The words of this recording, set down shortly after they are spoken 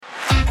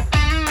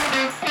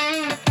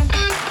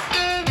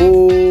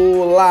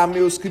Olá,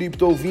 meus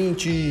cripto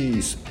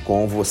ouvintes!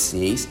 Com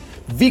vocês,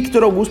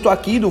 Victor Augusto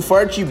aqui do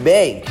Forte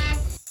Bank.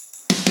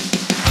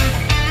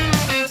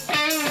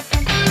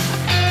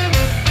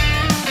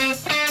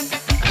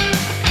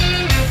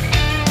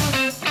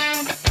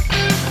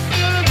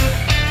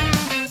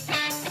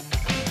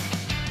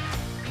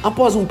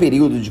 Após um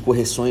período de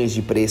correções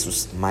de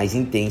preços mais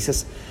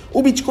intensas,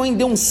 o Bitcoin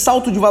deu um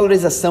salto de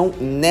valorização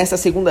nesta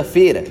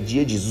segunda-feira,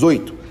 dia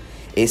 18,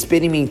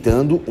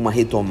 experimentando uma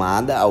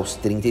retomada aos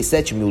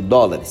 37 mil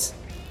dólares.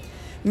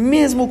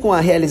 Mesmo com a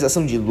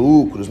realização de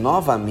lucros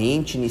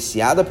novamente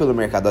iniciada pelo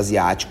mercado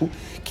asiático,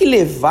 que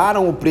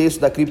levaram o preço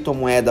da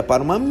criptomoeda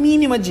para uma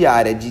mínima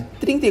diária de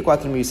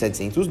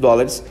 34.700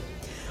 dólares,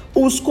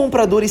 os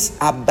compradores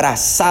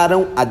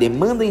abraçaram a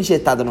demanda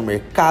injetada no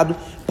mercado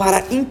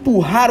para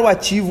empurrar o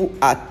ativo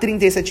a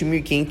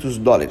 37.500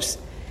 dólares,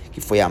 que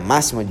foi a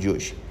máxima de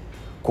hoje.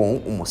 Com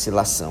uma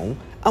oscilação,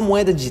 a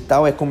moeda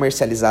digital é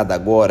comercializada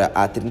agora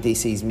a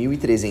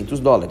 36.300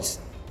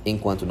 dólares,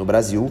 enquanto no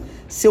Brasil,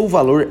 seu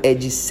valor é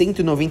de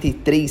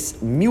 193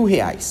 mil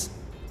reais.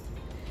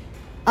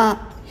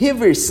 A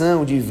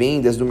reversão de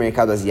vendas do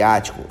mercado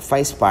asiático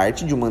faz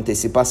parte de uma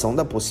antecipação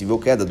da possível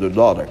queda do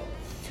dólar.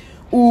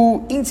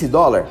 O índice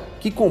dólar,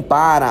 que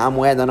compara a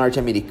moeda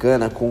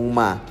norte-americana com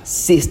uma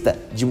cesta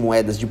de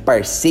moedas de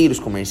parceiros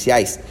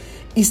comerciais,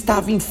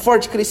 estava em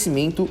forte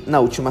crescimento na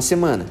última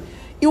semana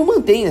e o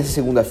mantém nessa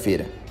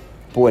segunda-feira.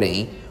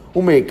 Porém,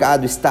 o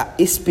mercado está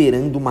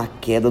esperando uma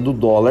queda do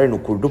dólar no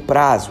curto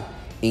prazo.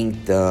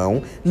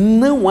 Então,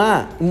 não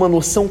há uma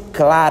noção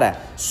clara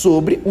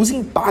sobre os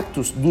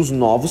impactos dos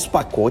novos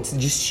pacotes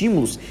de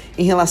estímulos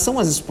em relação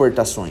às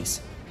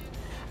exportações.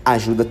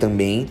 Ajuda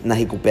também na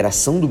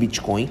recuperação do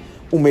Bitcoin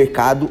o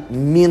mercado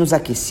menos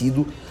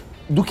aquecido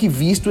do que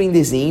visto em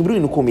dezembro e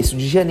no começo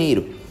de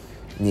janeiro.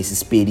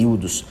 Nesses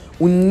períodos,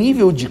 o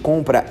nível de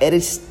compra era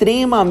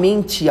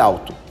extremamente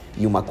alto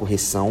e uma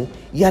correção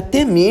e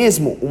até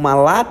mesmo uma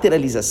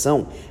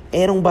lateralização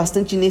eram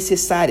bastante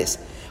necessárias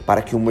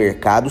para que o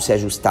mercado se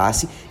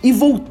ajustasse e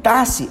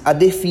voltasse a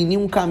definir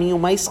um caminho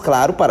mais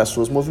claro para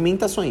suas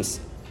movimentações.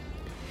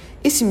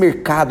 Esse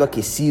mercado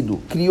aquecido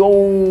criou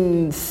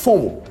um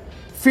FOMO,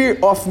 Fear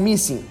of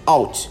Missing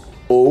Out,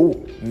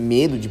 ou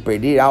medo de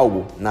perder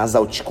algo nas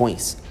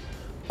altcoins.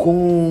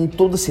 Com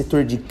todo o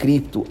setor de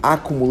cripto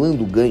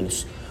acumulando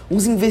ganhos,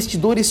 os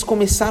investidores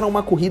começaram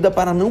uma corrida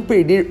para não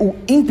perder o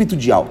ímpeto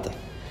de alta.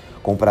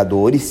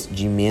 Compradores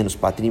de menos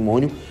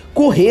patrimônio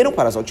correram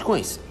para as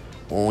altcoins,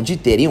 onde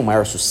teriam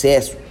maior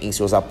sucesso em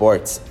seus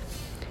aportes.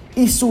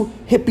 Isso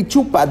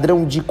repetiu o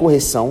padrão de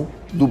correção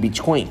do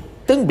Bitcoin,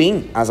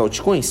 também as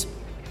altcoins.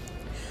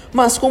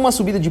 Mas com uma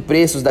subida de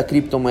preços da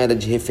criptomoeda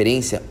de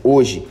referência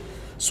hoje,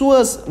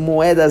 suas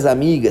moedas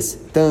amigas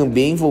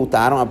também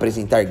voltaram a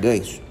apresentar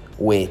ganhos.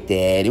 O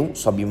Ethereum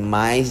sobe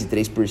mais de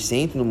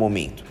 3% no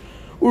momento.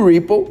 O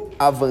Ripple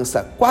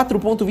avança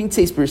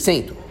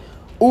 4,26%.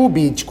 O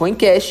Bitcoin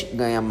Cash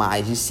ganha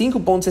mais de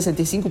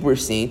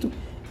 5,65%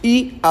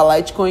 e a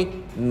Litecoin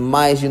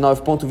mais de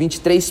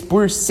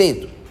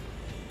 9,23%.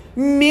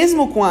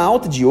 Mesmo com a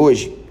alta de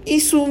hoje,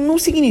 isso não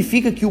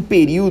significa que o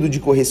período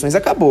de correções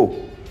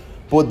acabou.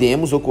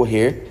 Podemos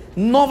ocorrer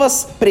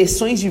novas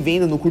pressões de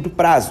venda no curto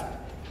prazo,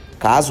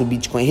 caso o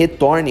Bitcoin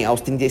retorne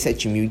aos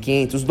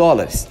 37.500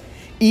 dólares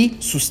e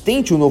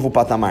sustente o novo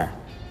patamar.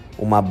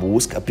 Uma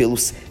busca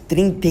pelos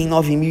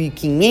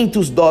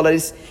 39.500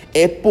 dólares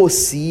é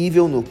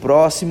possível nos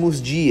próximos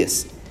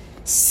dias.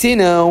 Se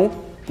não,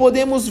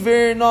 podemos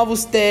ver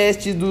novos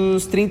testes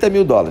dos 30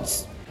 mil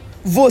dólares.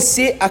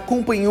 Você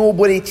acompanhou o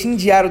boletim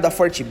diário da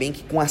Forte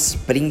Bank com as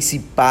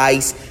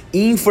principais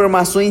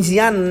informações e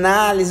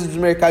análises do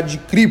mercado de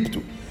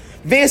cripto.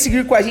 Venha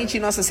seguir com a gente em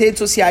nossas redes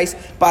sociais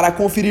para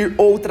conferir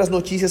outras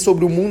notícias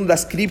sobre o mundo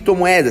das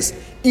criptomoedas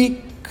e,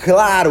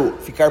 claro,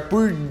 ficar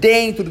por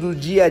dentro do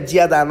dia a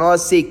dia da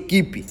nossa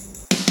equipe.